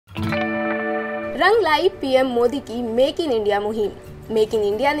रंग लाई पीएम मोदी की make in India मुहिम। मेक इन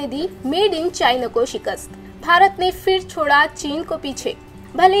इंडिया ने दी मेड इन चाइना को शिकस्त। भारत ने फिर छोड़ा चीन को पीछे।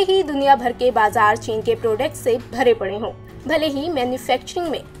 भले ही दुनिया भर के बाजार चीन के प्रोडक्ट से भरे पड़े हों, भले ही मैन्युफैक्चरिंग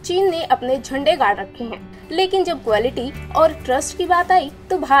में चीन ने अपने झंडे गाड़ रखे हैं, लेकिन जब क्वालिटी और ट्रस्ट की बात आई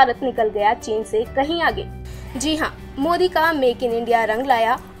तो भारत निकल गया चीन से कहीं आगे। जी हाँ, मोदी का मेक इन इंडिया रंग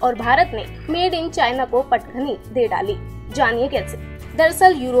लाया और भारत ने मेड इन चाइना को पटखनी दे डाली। जानिए कैसे।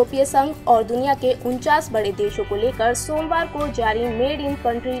 दरअसल यूरोपीय संघ और दुनिया के 49 बड़े देशों को लेकर सोमवार को जारी मेड इन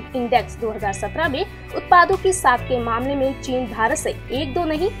कंट्री इंडेक्स 2017 में उत्पादों की साख के मामले में चीन भारत से 1-2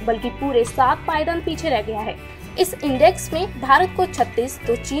 नहीं बल्कि पूरे 7 पायदान पीछे रह गया है। इस इंडेक्स में भारत को 36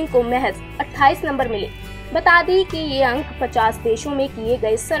 तो चीन को महज 28 नंबर मिले। बता दें कि ये अंक 50 देशों में किए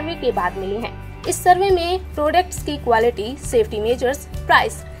गए सर्वे के बाद मिले हैं। इस सर्वे में प्रोडक्ट्स की quality, safety measures,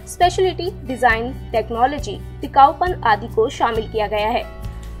 price, speciality, design, technology, टिकाऊपन आदि को शामिल किया गया है।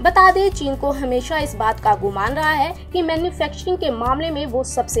 बता दें, चीन को हमेशा इस बात का गुमान रहा है कि मैन्युफैक्चरिंग के मामले में वो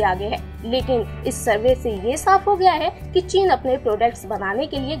सबसे आगे है, लेकिन इस सर्वे से ये साफ हो गया है कि चीन अपने प्रोडक्ट्स बनाने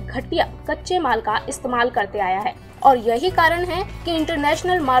के लिए घटिया कच्चे माल का इस्तेमाल करते आया है और यही कारण है कि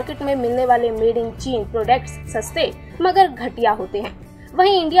इंटरनेशनल मार्केट में मिलने वाले मेड इन चीन प्रोडक्ट्स सस्ते मगर घटिया होते हैं।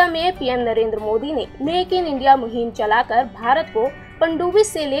 वहीं इंडिया में पीएम नरेंद्र मोदी ने मेक इन इंडिया मुहिम चलाकर भारत को पनडुब्बी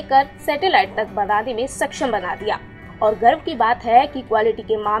से लेकर सैटेलाइट तक बनाने में सक्षम बना दिया और गर्व की बात है कि क्वालिटी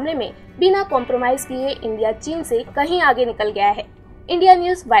के मामले में बिना कॉम्प्रोमाइज किए इंडिया चीन से कहीं आगे निकल गया है। इंडिया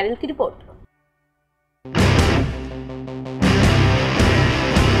न्यूज़ वायरल की रिपोर्ट।